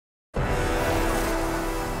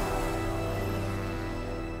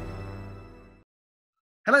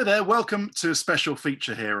Hello there, welcome to a special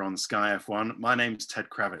feature here on Sky F1. My name's Ted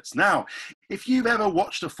Kravitz. Now, if you've ever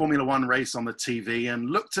watched a Formula One race on the TV and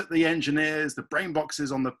looked at the engineers, the brain boxes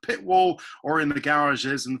on the pit wall or in the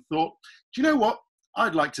garages and thought, do you know what?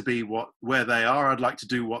 I'd like to be where they are. I'd like to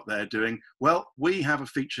do what they're doing. Well, we have a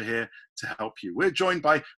feature here to help you. We're joined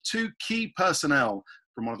by two key personnel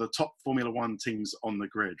from one of the top Formula One teams on the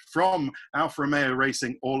grid. From Alfa Romeo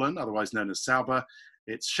Racing Orlen, otherwise known as Sauber,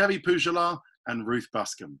 it's Xevi Pujolar and Ruth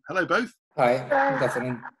Buscombe. Hello, both. Hi, good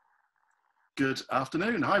afternoon. Good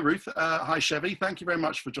afternoon. Hi, Ruth. Hi, Xevi. Thank you very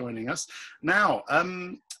much for joining us. Now,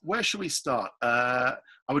 where should we start? I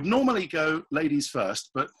would normally go ladies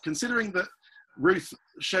first, but considering that Ruth,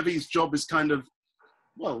 Xevi's job is kind of,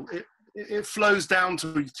 well, it flows down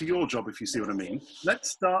to your job, if you see what I mean.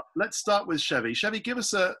 Let's start with Xevi. Xevi, give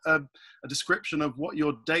us a description of what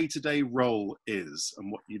your day-to-day role is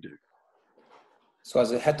and what you do. So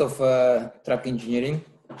as a head of track engineering,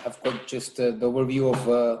 I've got just the overview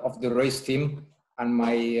of the race team, and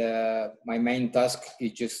my main task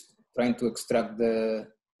is just trying to extract the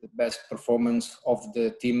best performance of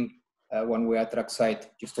the team when we are trackside,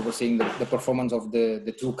 just overseeing the performance of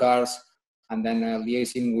the two cars, and then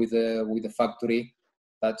liaising with the factory.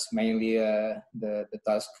 That's mainly the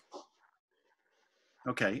task.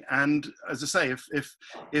 Okay, and as I say,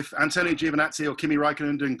 if Antonio Giovinazzi or Kimi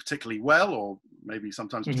Raikkonen are doing particularly well, or maybe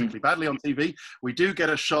sometimes particularly badly on TV, we do get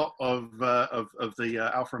a shot of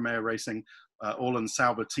the Alfa Romeo Racing Orlen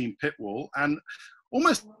Sauber team pit wall, and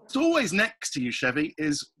almost always next to you, Xevi,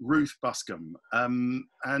 is Ruth Buscombe.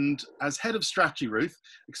 And as head of strategy, Ruth,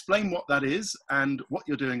 explain what that is and what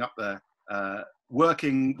you're doing up there,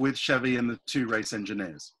 working with Xevi and the two race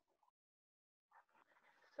engineers.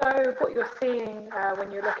 So what you're seeing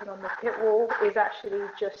when you're looking on the pit wall is actually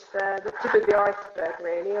just the tip of the iceberg,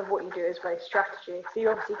 really, of what you do as race strategy. So you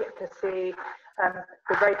obviously get to see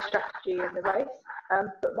the race strategy in the race,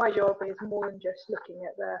 but my job is more than just looking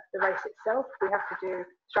at the race itself. We have to do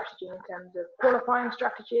strategy in terms of qualifying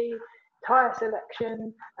strategy, tyre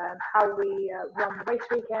selection, how we run the race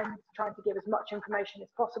weekend, trying to give as much information as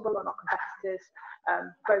possible on our competitors,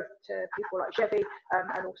 both to people like Xevi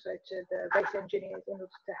and also to the race engineers in order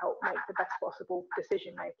to help make the best possible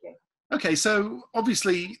decision making. Okay, so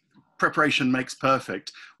obviously preparation makes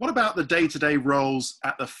perfect. What about the day-to-day roles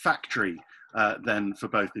at the factory then for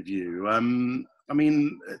both of you? I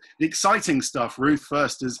mean, the exciting stuff, Ruth,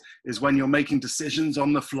 first is when you're making decisions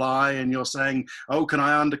on the fly and you're saying, oh, can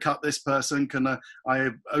I undercut this person? Can I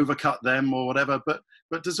overcut them or whatever? But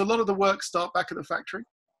does a lot of the work start back at the factory?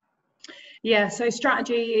 Yeah, so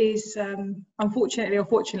strategy is, unfortunately or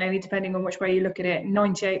fortunately, depending on which way you look at it,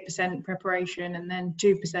 98% preparation, and then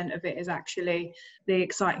 2% of it is actually the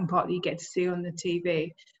exciting part that you get to see on the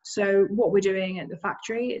TV. So what we're doing at the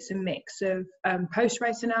factory, it's a mix of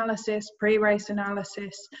post-race analysis, pre-race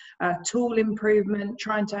analysis, tool improvement,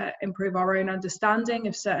 trying to improve our own understanding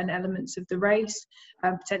of certain elements of the race,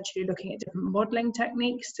 potentially looking at different modelling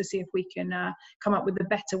techniques to see if we can come up with a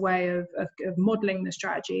better way of modelling the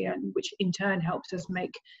strategy, and which in turn helps us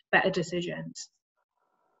make better decisions.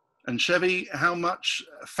 And Xevi, how much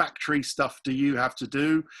factory stuff do you have to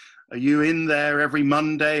do? Are you in there every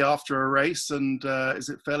Monday after a race, and is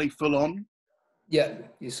it fairly full on? Yeah,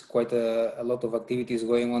 it's quite a lot of activities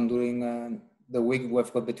going on during the week.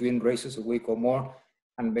 We've got between races a week or more.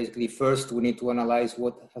 And basically first we need to analyze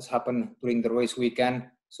what has happened during the race weekend.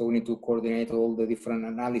 So we need to coordinate all the different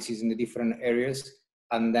analyses in the different areas.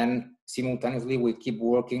 And then simultaneously we keep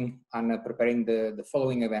working on preparing the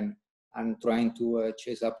following event and trying to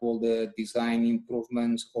chase up all the design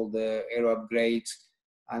improvements, all the aero upgrades.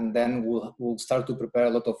 And then we'll start to prepare a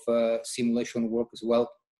lot of simulation work as well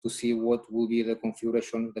to see what will be the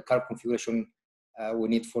configuration, the car configuration we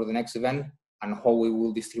need for the next event, and how we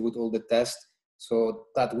will distribute all the tests. So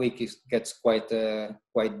that week gets quite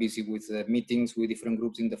busy with meetings with different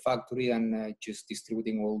groups in the factory and just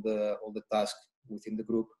distributing all the tasks within the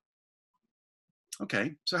group.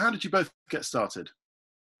 Okay, so how did you both get started?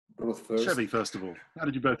 Ruth first. Xevi, first of all, how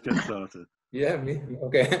did you both get started? Yeah, me.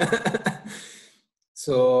 Okay.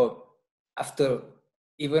 So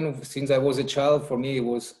even since I was a child, for me it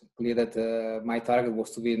was clear that my target was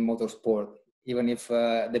to be in motorsport. Even if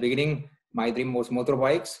at the beginning my dream was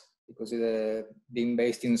motorbikes, because being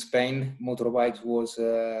based in Spain, motorbikes was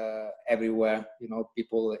everywhere. You know,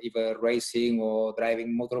 people either racing or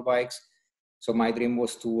driving motorbikes. So my dream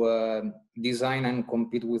was to design and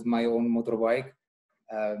compete with my own motorbike.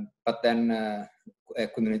 But then I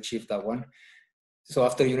couldn't achieve that one. So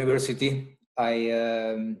after university,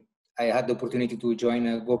 I had the opportunity to join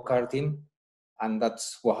a go-kart team, and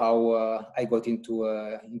that's how I got into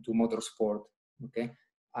motorsport. Okay,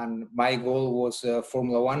 And my goal was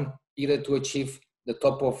Formula One, either to achieve the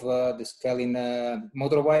top of the scale in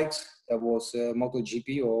motorbikes, that was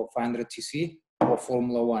MotoGP or 500cc, or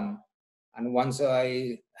Formula One. And once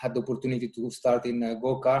I had the opportunity to start in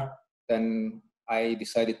go-kart, then I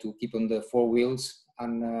decided to keep on the four wheels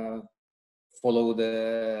and follow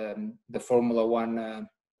the Formula One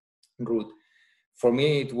route. For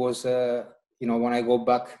me, it was, when I go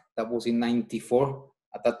back, that was in '94.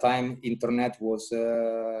 At that time, internet was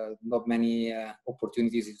not many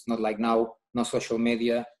opportunities. It's not like now, no social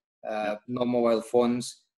media, no mobile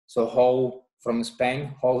phones. So how, from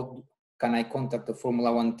Spain, how can I contact the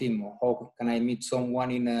Formula One team? Or how can I meet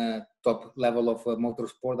someone in a top level of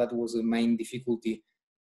motorsport? That was the main difficulty.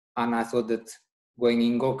 And I thought that going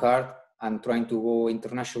in go-kart and trying to go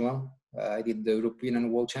international, I did the European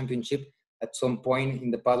and World Championship. At some point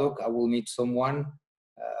in the paddock, I will meet someone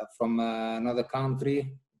from another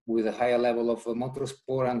country with a higher level of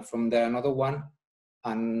motorsport, and from there another one,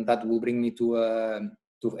 and that will bring me to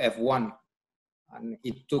F1. And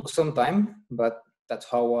it took some time, but that's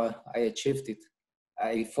how I achieved it.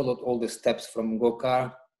 I followed all the steps from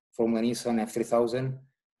go-kart, Formula Nissan F3000,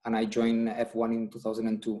 and I joined F1 in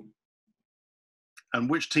 2002. And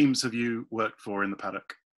which teams have you worked for in the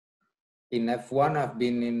paddock? In F1, I've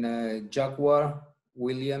been in Jaguar,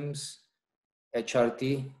 Williams,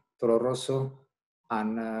 HRT, Toro Rosso,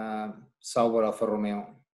 and Sauber Alfa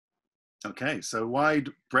Romeo. Okay, so wide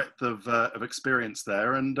breadth of experience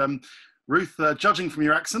there. And Ruth, judging from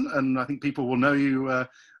your accent, and I think people will know you,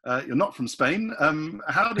 you're not from Spain.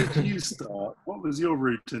 How did you start? What was your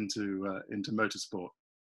route into motorsport?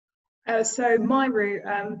 So my route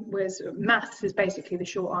was maths is basically the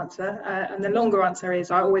short answer, and the longer answer is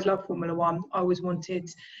I always loved Formula One. I always wanted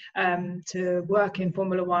to work in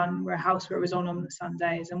Formula One, where a house where it was on the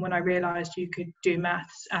Sundays, and when I realised you could do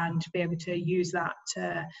maths and be able to use that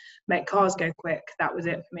to make cars go quick, that was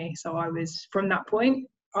it for me. So I was, from that point,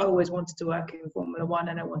 I always wanted to work in Formula One,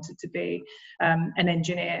 and I wanted to be an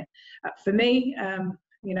engineer. For me,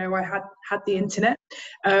 I had the internet,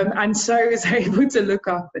 and so I was able to look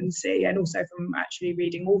up and see, and also from actually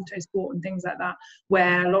reading Autosport and things like that,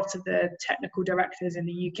 where a lot of the technical directors in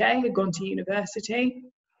the UK had gone to university.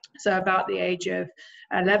 So about the age of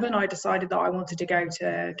 11, I decided that I wanted to go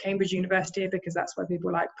to Cambridge University, because that's where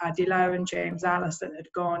people like Paddy Lowe and James Allison had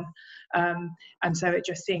gone. And so it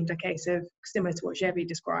just seemed a case of, similar to what Xevi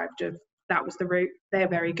described, of that was the route. They're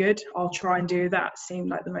very good. I'll try and do that. Seemed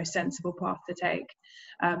like the most sensible path to take.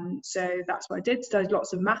 So that's what I did. Studied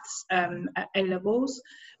lots of maths at A-levels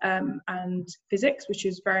and physics, which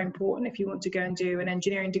is very important if you want to go and do an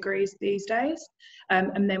engineering degrees these days.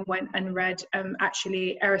 And then went and read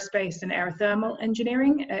actually aerospace and aerothermal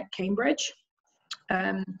engineering at Cambridge.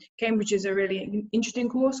 Cambridge is a really interesting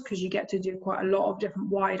course because you get to do quite a lot of different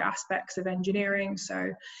wide aspects of engineering.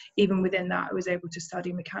 So even within that, I was able to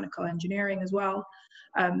study mechanical engineering as well.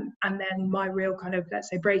 And then my real kind of, let's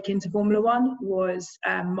say, break into Formula One was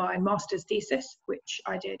my master's thesis, which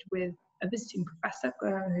I did with a visiting professor,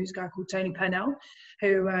 who's a guy called Tony Purnell,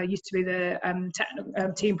 who used to be the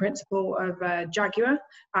technical team principal of Jaguar,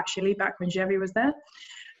 actually, back when Xevi was there.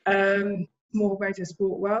 More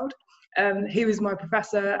motorsport world. He was my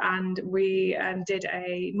professor, and we did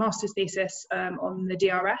a master's thesis on the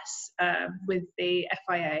DRS with the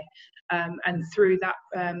FIA. And through that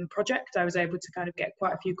project, I was able to kind of get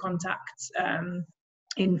quite a few contacts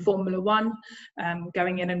in Formula One,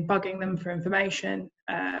 going in and bugging them for information,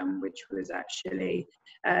 which was actually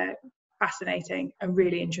fascinating and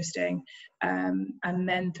really interesting. And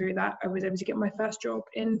then through that, I was able to get my first job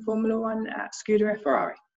in Formula One at Scuderia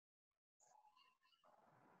Ferrari.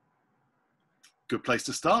 Good place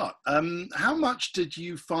to start. How much did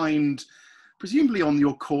you find, presumably on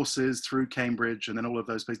your courses through Cambridge and then all of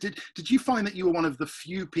those places, did you find that you were one of the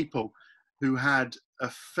few people who had a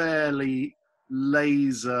fairly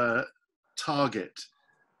laser target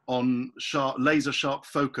on laser sharp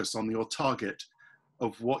focus on your target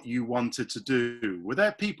of what you wanted to do? Were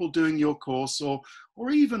there people doing your course, or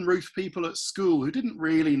even Ruth, people at school who didn't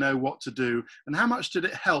really know what to do? And how much did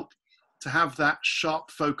it help to have that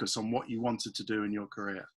sharp focus on what you wanted to do in your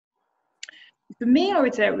career? For me, I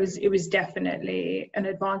would say it was definitely an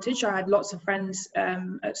advantage. I had lots of friends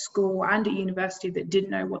at school and at university that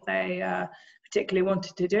didn't know what they particularly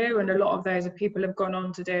wanted to do, and a lot of those people have gone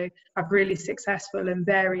on to have really successful and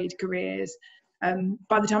varied careers.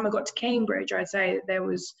 By the time I got to Cambridge, I'd say there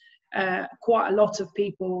was quite a lot of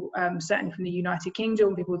people, certainly from the United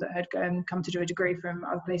Kingdom, people that had come to do a degree from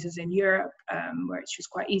other places in Europe, where it's just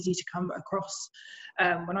quite easy to come across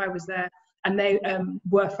when I was there. and they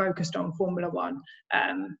were focused on Formula One,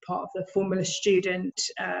 part of the Formula Student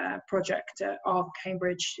project at our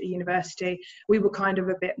Cambridge University. We were kind of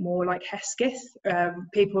a bit more like Hesketh.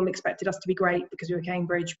 People expected us to be great because we were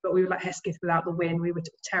Cambridge, but we were like Hesketh without the win. We were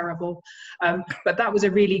terrible. But that was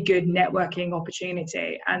a really good networking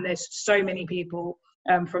opportunity, and there's so many people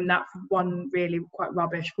from that one really quite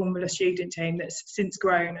rubbish Formula Student team that's since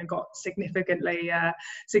grown and got significantly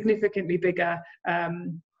bigger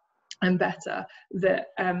and better, that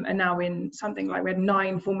are now in something like, we had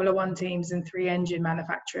 9 Formula One teams and 3 engine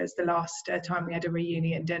manufacturers the last time we had a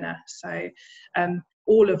reunion dinner. So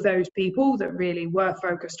all of those people that really were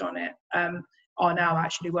focused on it are now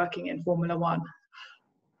actually working in Formula One.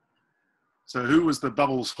 So who was the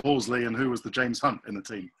Bubbles Horsley and who was the James Hunt in the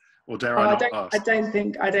team? Or dare I not ask? I don't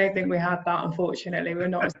think we had that, unfortunately. We're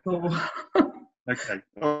not as cool. Okay.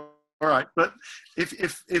 All right. But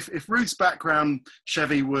if Ruth's background,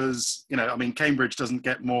 Xevi, was, you know, I mean, Cambridge doesn't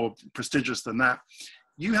get more prestigious than that.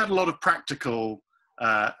 You had a lot of practical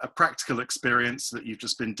experience that you've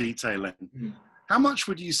just been detailing. Mm. How much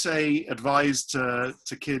would you say advise to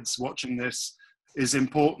kids watching this is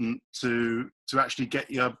important to actually get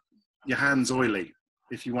your hands oily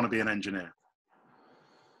if you want to be an engineer?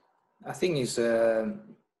 I think it's,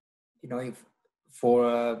 you know, if for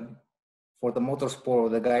the motorsport,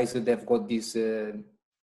 the guys that have got this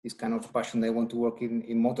kind of passion, they want to work in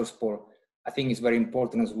motorsport, I think it's very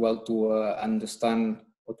important as well to understand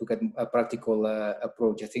or to get a practical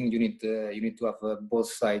approach. I think you need to have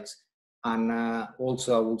both sides, and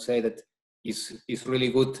also I would say that it's really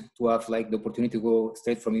good to have like the opportunity to go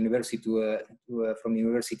straight from university to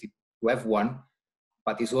F1,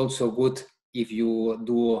 but it's also good if you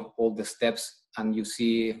do all the steps and you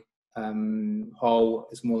see how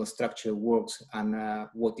a small structure works and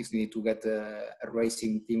what is needed to get a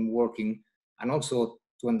racing team working, and also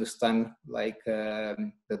to understand like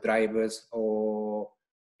the drivers, or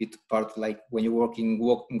it part like when you're working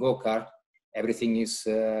in go-kart, everything is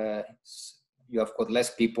you have got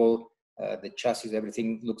less people, the chassis,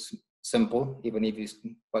 everything looks simple, even if it's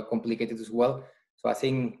quite complicated as well. So I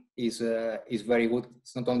think is very good.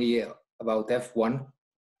 It's not only about F1.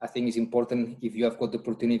 I think it's important if you have got the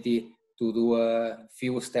opportunity to do a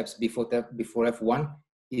few steps before F1,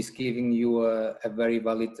 is giving you a very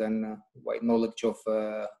valid and wide knowledge of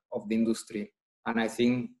the industry. And I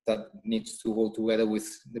think that needs to go together with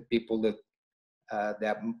the people that they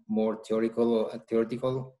are more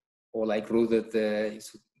theoretical, or like Ruth that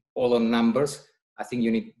is all on numbers. I think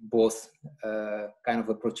you need both kind of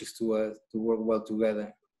approaches to work well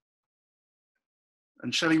together.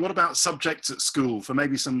 And Shelley, what about subjects at school for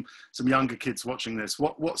maybe some younger kids watching this?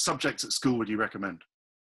 What subjects at school would you recommend?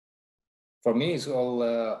 For me, it's all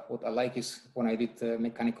what I like is when I did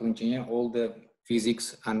mechanical engineering, all the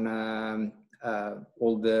physics and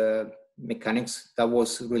all the mechanics. That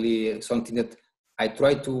was really something that I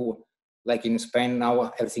tried to, like in Spain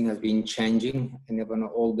now, everything has been changing, and even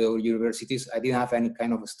all the universities, I didn't have any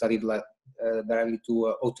kind of study like directly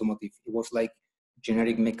to automotive. It was like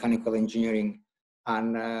generic mechanical engineering.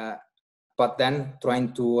 And but then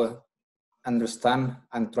trying to understand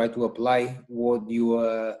and try to apply what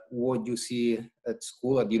you see at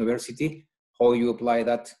school, at university, how you apply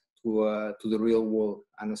that to the real world,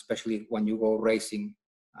 and especially when you go racing,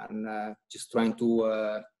 and just trying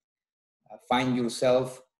to find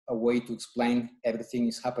yourself a way to explain everything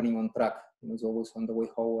is happening on track. It's always on the way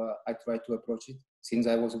how I try to approach it. Since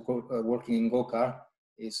I was working in go-kart,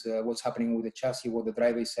 is what's happening with the chassis, what the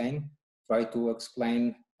driver is saying. Try to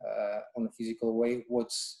explain on a physical way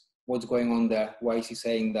what's going on there. Why is he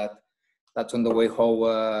saying that? That's on the way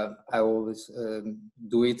how I always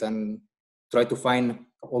do it, and try to find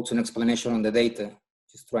also an explanation on the data.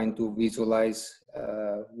 Just trying to visualize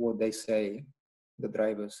what they say, the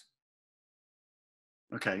drivers.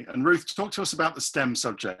 Okay, and Ruth, talk to us about the STEM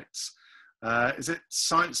subjects. Is it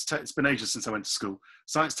science? It's been ages since I went to school.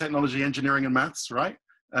 Science, technology, engineering, and maths, right?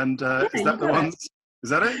 And is that the ones? Is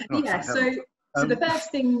that it? Oh, yeah, so the first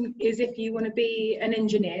thing is, if you want to be an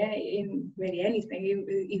engineer in really anything,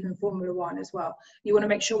 even Formula One as well, you want to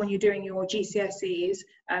make sure when you're doing your GCSEs,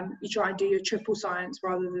 you try and do your triple science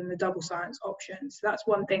rather than the double science options. So that's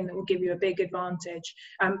one thing that will give you a big advantage,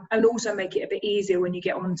 and also make it a bit easier when you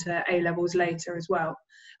get onto A-levels later as well.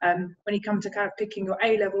 When you come to kind of picking your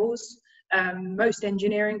A-levels, most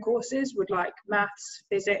engineering courses would like maths,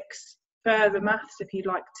 physics, further maths if you'd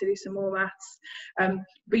like to do some more maths,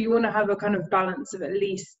 but you want to have a kind of balance of at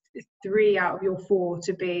least 3 out of your 4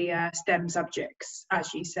 to be STEM subjects,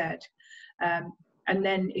 as you said. And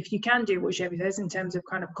then if you can do what Xevi says in terms of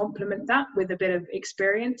kind of complement that with a bit of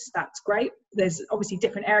experience, that's great. There's obviously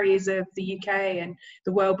different areas of the UK and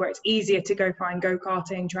the world where it's easier to go find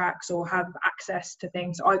go-karting tracks or have access to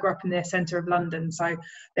things. I grew up in the centre of London, so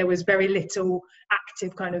there was very little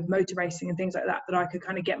active kind of motor racing and things like that I could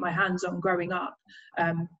kind of get my hands on growing up.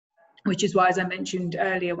 Which is why, as I mentioned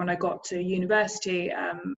earlier, when I got to university,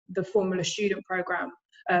 the Formula Student Programme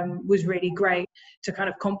was really great to kind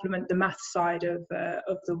of complement the math side of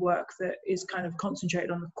the work that is kind of concentrated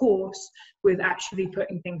on the course with actually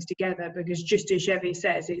putting things together. Because just as Xevi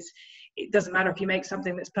says, it doesn't matter if you make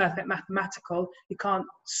something that's perfect mathematical, you can't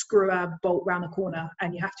screw a bolt round a corner,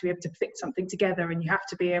 and you have to be able to fit something together, and you have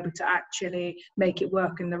to be able to actually make it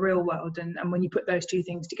work in the real world. And when you put those two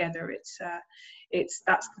things together,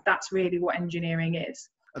 that's really what engineering is.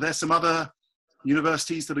 Are there some other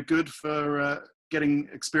universities that are good for getting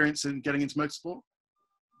experience in getting into motorsport?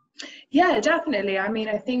 Yeah, definitely. I mean,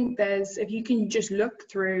 I think if you can just look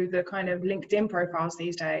through the kind of LinkedIn profiles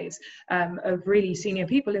these days of really senior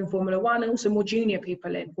people in Formula One and also more junior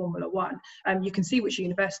people in Formula One, you can see which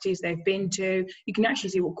universities they've been to. You can actually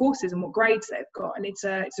see what courses and what grades they've got. And it's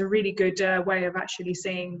a really good way of actually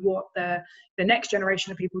seeing what the next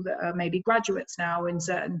generation of people that are maybe graduates now in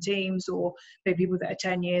certain teams, or maybe people that are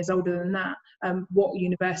 10 years older than that, what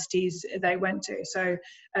universities they went to. So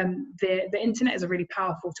the internet is a really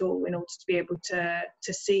powerful tool in order to be able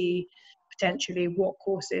to see potentially what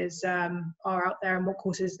courses are out there and what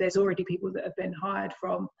courses there's already people that have been hired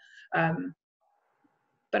from.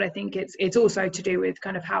 But I think it's also to do with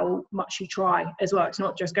kind of how much you try as well. It's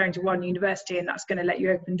not just going to one university and that's going to let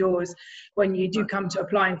you open doors. When you do come to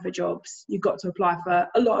applying for jobs, you've got to apply for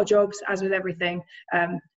a lot of jobs, as with everything.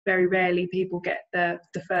 Very rarely people get the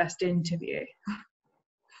first interview.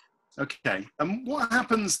 Okay, and what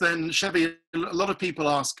happens then, Xevi? A lot of people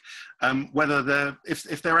ask whether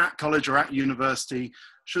if they're at college or at university,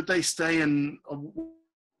 should they stay in?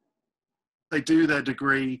 They do their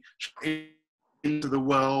degree into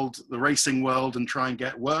the racing world, and try and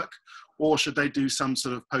get work, or should they do some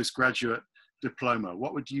sort of postgraduate diploma?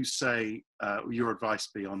 What would you say your advice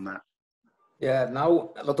be on that? Yeah,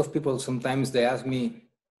 now a lot of people sometimes they ask me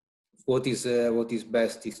what is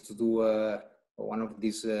best is to do one of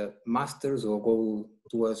these masters or go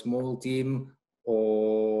to a small team,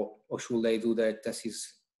 or should they do their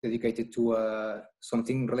thesis dedicated to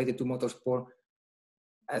something related to motorsport?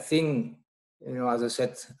 I think, as I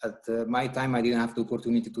said, at my time, I didn't have the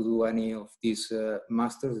opportunity to do any of these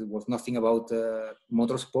masters. It was nothing about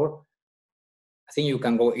motorsport. I think you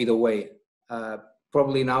can go either way.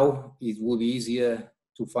 Probably now it will be easier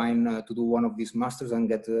to find to do one of these masters and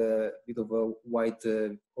get a bit of a wide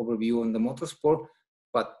overview on the motorsport.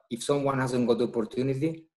 But if someone hasn't got the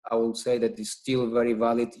opportunity, I would say that it's still very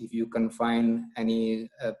valid if you can find any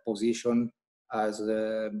position as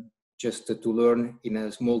just to learn in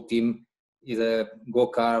a small team, either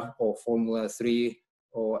go-kart or Formula 3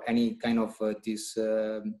 or any kind of these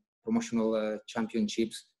promotional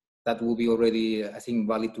championships. That will be already, I think,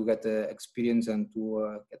 valid to get the experience and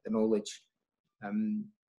to get the knowledge.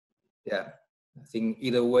 Yeah, I think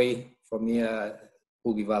either way for me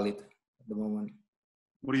will be valid at the moment.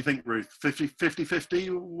 What do you think, Ruth?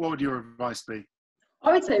 50-50? What would your advice be?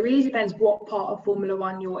 I would say it really depends what part of Formula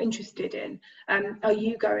One you're interested in. Are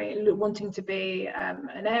you wanting to be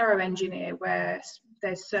an aero engineer where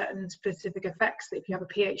there's certain specific effects that if you have a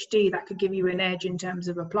PhD that could give you an edge in terms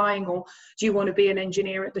of applying, or do you want to be an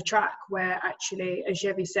engineer at the track where actually, as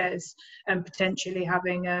Xevi says, potentially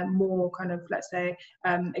having a more kind of, let's say,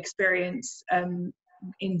 experience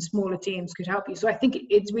in smaller teams could help you. So I think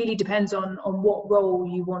it really depends on what role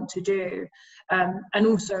you want to do, and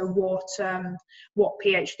also what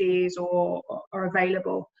PhDs are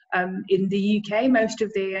available. In the UK, most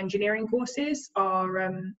of the engineering courses are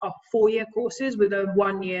 4-year courses with a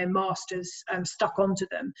 1-year master's stuck onto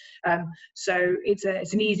them. So it's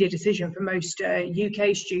an easier decision for most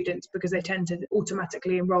UK students because they tend to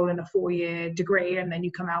automatically enroll in a 4-year degree, and then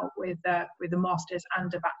you come out with a master's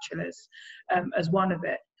and a bachelor's as one of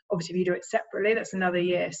it. Obviously, if you do it separately, that's another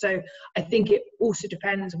year. So I think it also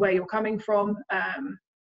depends where you're coming from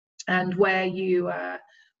and where your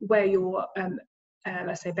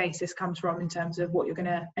let's say basis comes from in terms of what you're going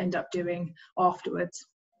to end up doing afterwards.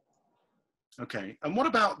 Okay, and what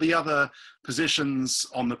about the other positions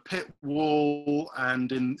on the pit wall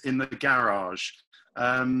and in the garage?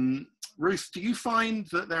 Ruth, do you find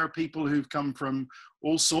that there are people who've come from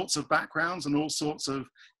all sorts of backgrounds and all sorts of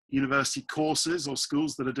university courses or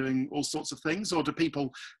schools that are doing all sorts of things, or do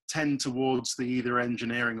people tend towards the either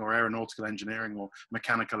engineering or aeronautical engineering or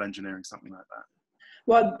mechanical engineering, something like that?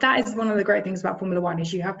 Well, that is one of the great things about Formula One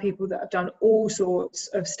is you have people that have done all sorts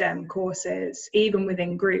of STEM courses. Even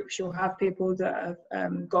within groups, you'll have people that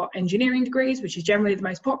have got engineering degrees, which is generally the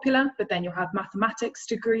most popular, but then you'll have mathematics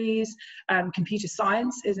degrees. Computer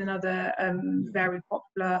science is another very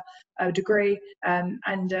popular degree,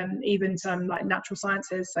 and even some like natural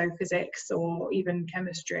sciences, so physics or even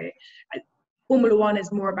chemistry. Formula One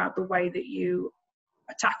is more about the way that you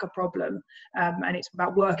attack a problem, and it's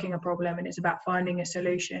about working a problem, and it's about finding a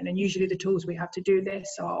solution, and usually the tools we have to do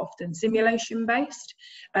this are often simulation based,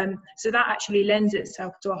 so that actually lends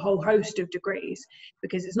itself to a whole host of degrees,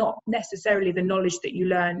 because it's not necessarily the knowledge that you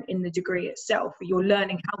learn in the degree itself, but you're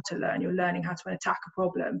learning how to learn, you're learning how to attack a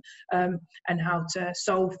problem, and how to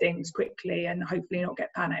solve things quickly and hopefully not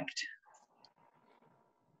get panicked.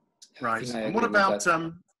 Right. And what about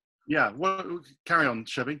carry on,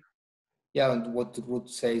 Xevi. Yeah, and what Ruth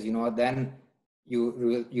says, then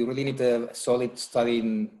you really need a solid study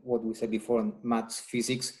in what we said before, maths,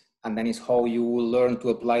 physics, and then it's how you will learn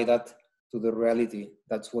to apply that to the reality.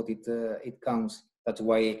 That's what it counts. That's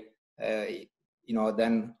why,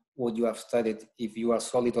 then what you have studied, if you are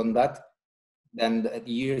solid on that, then the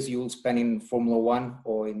years you will spend in Formula One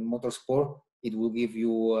or in motorsport, it will give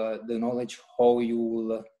you the knowledge how you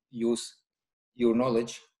will use your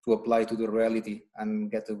knowledge to apply to the reality and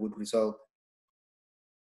get a good result.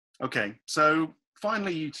 Okay, so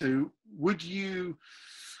finally, you two, would you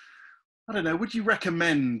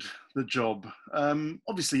recommend the job?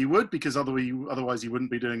 Obviously you would, because otherwise you wouldn't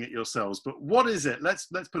be doing it yourselves, but what is it? Let's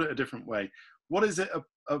put it a different way. What is it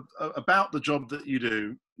about the job that you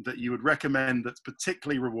do that you would recommend that's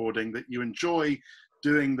particularly rewarding, that you enjoy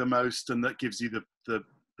doing the most, and that gives you the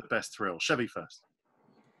best thrill? Xevi first.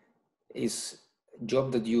 It's a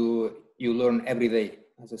job that you learn every day,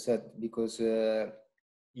 as I said, because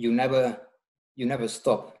you never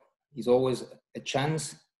stop. It's always a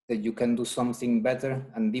chance that you can do something better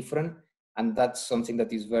and different, and that's something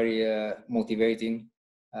that is very motivating.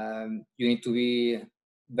 You need to be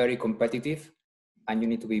very competitive, and you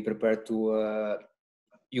need to be prepared to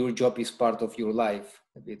your job is part of your life.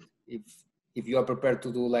 If you are prepared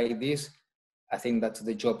to do like this, I think that's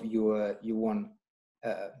the job you want.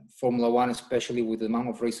 Formula One, especially with the amount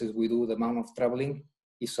of races we do, the amount of traveling,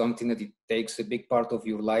 is something that it takes a big part of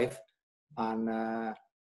your life, and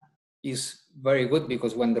is very good,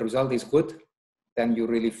 because when the result is good, then you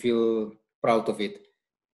really feel proud of it.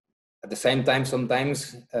 At the same time,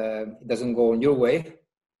 sometimes it doesn't go on your way,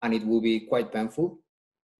 and it will be quite painful,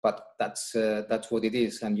 but that's what it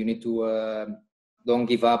is, and you need to don't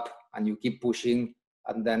give up, and you keep pushing,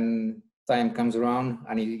 and then time comes around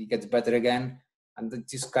and it gets better again. And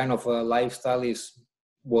this kind of a lifestyle is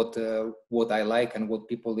what I like, and what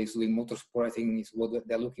people is doing motorsport, I think, is what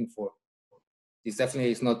they're looking for. It's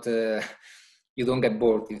definitely, it's not, you don't get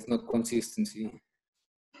bored. It's not consistency.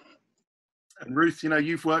 And Ruth,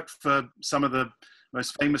 you've worked for some of the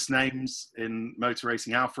most famous names in motor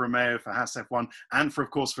racing, Alfa Romeo, for Haas F1, and of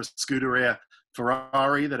course, for Scuderia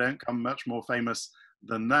Ferrari. They don't come much more famous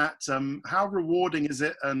than that. How rewarding is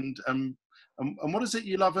it? And what is it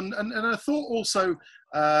you love? And I thought also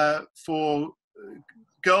for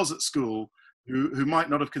girls at school who might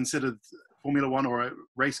not have considered Formula One or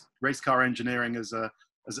race car engineering as a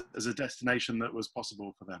destination that was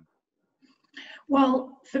possible for them.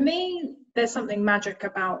 Well, for me, there's something magic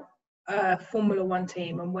about a Formula One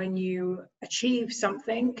team, and when you achieve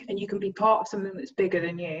something and you can be part of something that's bigger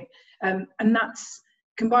than you, and that's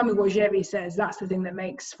combined with what Xevi says, that's the thing that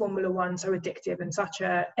makes Formula One so addictive and such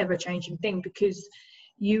a ever-changing thing, because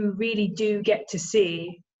you really do get to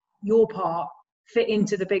see your part fit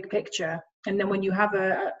into the big picture. And then when you have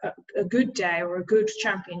a good day or a good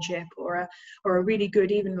championship or a really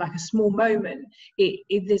good, even like a small moment,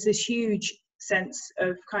 there's this huge sense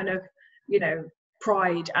of kind of,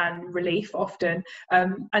 pride and relief often.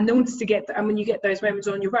 And once to get, and when you get those moments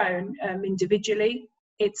on your own, individually,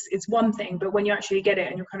 it's one thing, but when you actually get it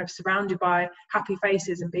and you're kind of surrounded by happy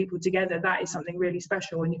faces and people together, that is something really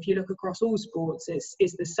special. And if you look across all sports,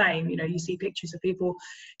 it's the same. You see pictures of people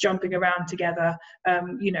jumping around together,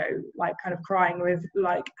 like kind of crying with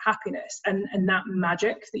like happiness, and that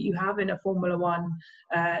magic that you have in a Formula One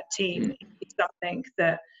team is something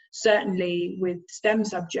that certainly with STEM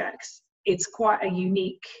subjects, it's quite a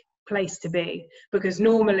unique place to be, because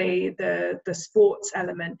normally the sports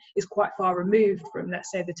element is quite far removed from,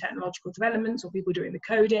 let's say, the technological developments, or people doing the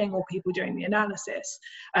coding, or people doing the analysis.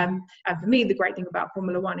 And for me, the great thing about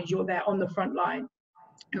Formula One is you're there on the front line.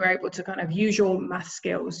 You're able to kind of use your math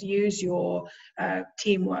skills, use your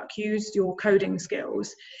teamwork, use your coding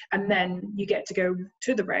skills, and then you get to go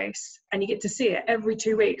to the race and you get to see it every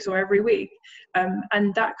 2 weeks or every week.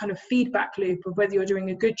 And that kind of feedback loop of whether you're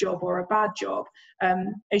doing a good job or a bad job, as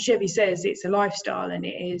Xevi says, it's a lifestyle, and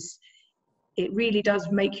it really does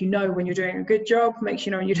make you know when you're doing a good job, makes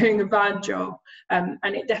you know when you're doing a bad job, and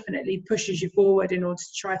it definitely pushes you forward in order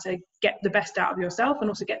to try to get the best out of yourself and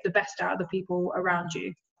also get the best out of the people around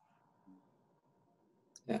you.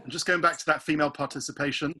 Yeah. And just going back to that female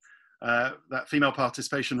participation,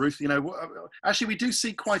 Ruth, you know, actually we do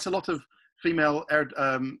see quite a lot of female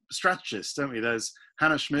strategists, don't we? There's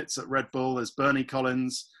Hannah Schmitz at Red Bull, there's Bernie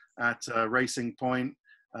Collins at Racing Point,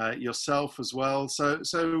 yourself as well.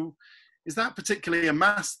 So is that particularly a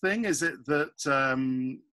mass thing? Is it that,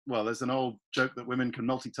 well, there's an old joke that women can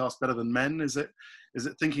multitask better than men. Is it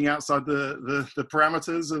thinking outside the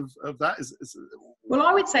parameters of that? Well,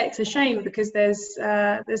 I would say it's a shame because there's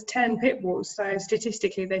 10 pit bulls, so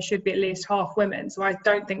statistically there should be at least half women. So I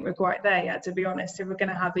don't think we're quite there yet, to be honest, if we're going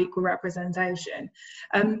to have equal representation.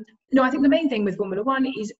 No, I think the main thing with Formula One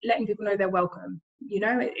is letting people know they're welcome. You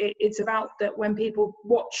know, it's about that when people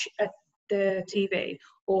watch the TV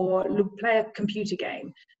or play a computer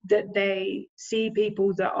game, that they see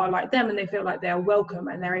people that are like them and they feel like they are welcome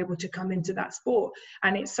and they're able to come into that sport.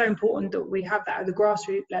 And it's so important that we have that at the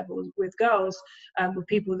grassroots levels with girls, with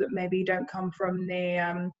people that maybe don't come from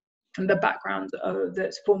the background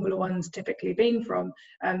that Formula One's typically been from.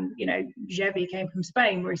 You know, Xevi came from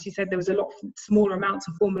Spain, whereas he said there was a lot smaller amounts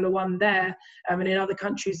of Formula One there and in other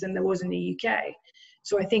countries than there was in the UK.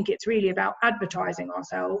 So I think it's really about advertising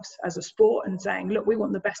ourselves as a sport and saying, look, we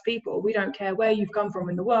want the best people. We don't care where you've come from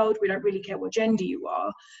in the world. We don't really care what gender you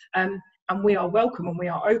are. And we are welcome and we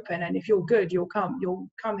are open. And if you're good, you'll come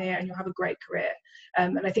here and you'll have a great career.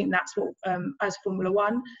 And I think that's what, as Formula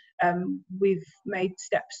One, we've made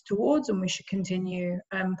steps towards, and we should continue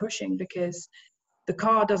pushing, because the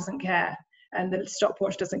car doesn't care. And the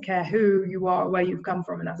stopwatch doesn't care who you are, where you've come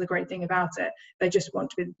from. And that's the great thing about it. You just want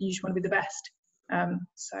to be the best.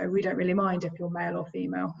 So we don't really mind if you're male or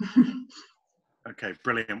female. Okay,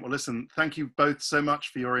 brilliant. Well, listen, thank you both so much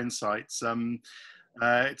for your insights.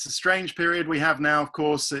 It's a strange period we have now, of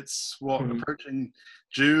course. It's approaching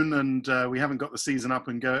June, and we haven't got the season up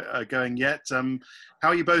and going yet. How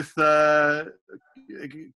are you both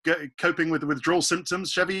coping with the withdrawal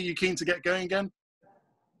symptoms? Xevi, are you keen to get going again?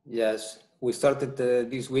 Yes, we started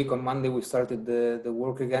this week on Monday. We started the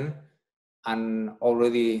work again, and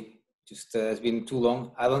already just it's been too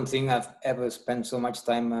long. I don't think I've ever spent so much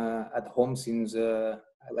time at home since I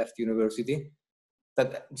left university.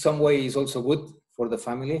 That in some way is also good for the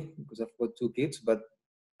family because I've got 2 kids. But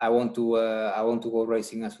I want to go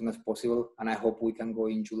racing as soon as possible, and I hope we can go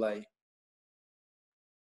in July.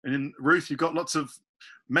 And Ruth, you've got lots of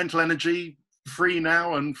mental energy, free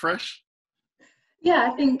now and fresh. Yeah,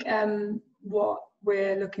 I think what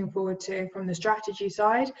we're looking forward to from the strategy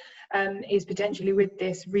side is potentially with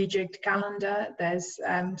this rejigged calendar, there's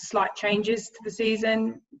slight changes to the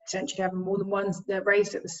season, potentially having more than one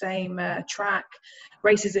race at the same track,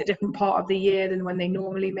 races at a different part of the year than when they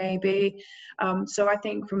normally may be. So I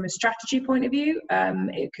think from a strategy point of view,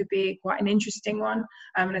 it could be quite an interesting one.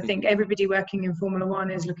 And I think everybody working in Formula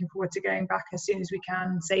One is looking forward to going back as soon as we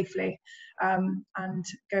can safely and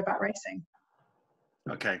go back racing.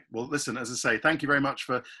 Okay, well, listen, as I say, thank you very much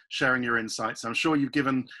for sharing your insights. I'm sure you've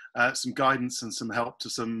given some guidance and some help to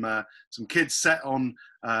some kids set on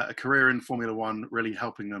a career in Formula One, really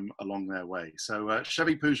helping them along their way. So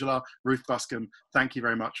Xevi Pujolar, Ruth Buscombe, thank you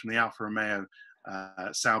very much from the Alfa Romeo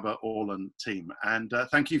Sauber Orlen team. And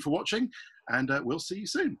thank you for watching, and we'll see you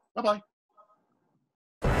soon. Bye-bye.